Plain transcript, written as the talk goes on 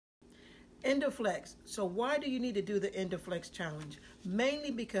Endoflex. So why do you need to do the Endoflex challenge?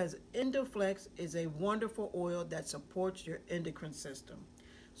 Mainly because Endoflex is a wonderful oil that supports your endocrine system.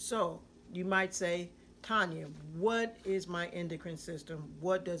 So you might say, Tanya, what is my endocrine system?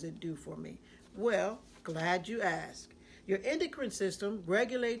 What does it do for me? Well, glad you asked. Your endocrine system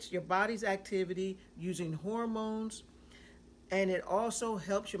regulates your body's activity using hormones, and it also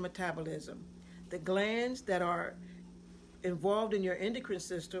helps your metabolism. The glands that are involved in your endocrine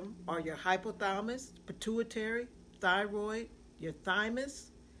system are your hypothalamus, pituitary, thyroid, your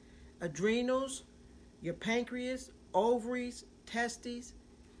thymus, adrenals, your pancreas, ovaries, testes,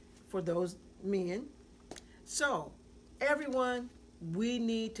 for those men. So, everyone, we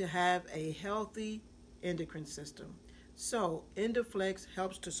need to have a healthy endocrine system. So, Endoflex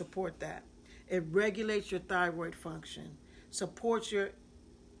helps to support that. It regulates your thyroid function, supports your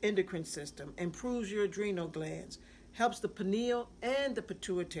endocrine system, improves your adrenal glands, helps the pineal and the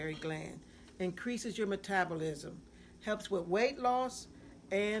pituitary gland, increases your metabolism, helps with weight loss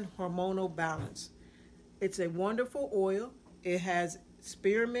and hormonal balance. It's a wonderful oil. It has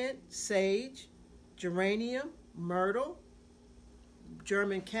spearmint, sage, geranium, myrtle,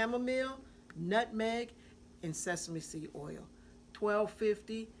 German chamomile, nutmeg, and sesame seed oil.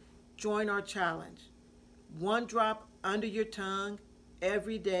 $12.50. Join our challenge. 1 drop under your tongue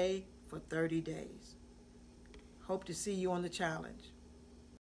every day for 30 days. Hope to see you on the challenge.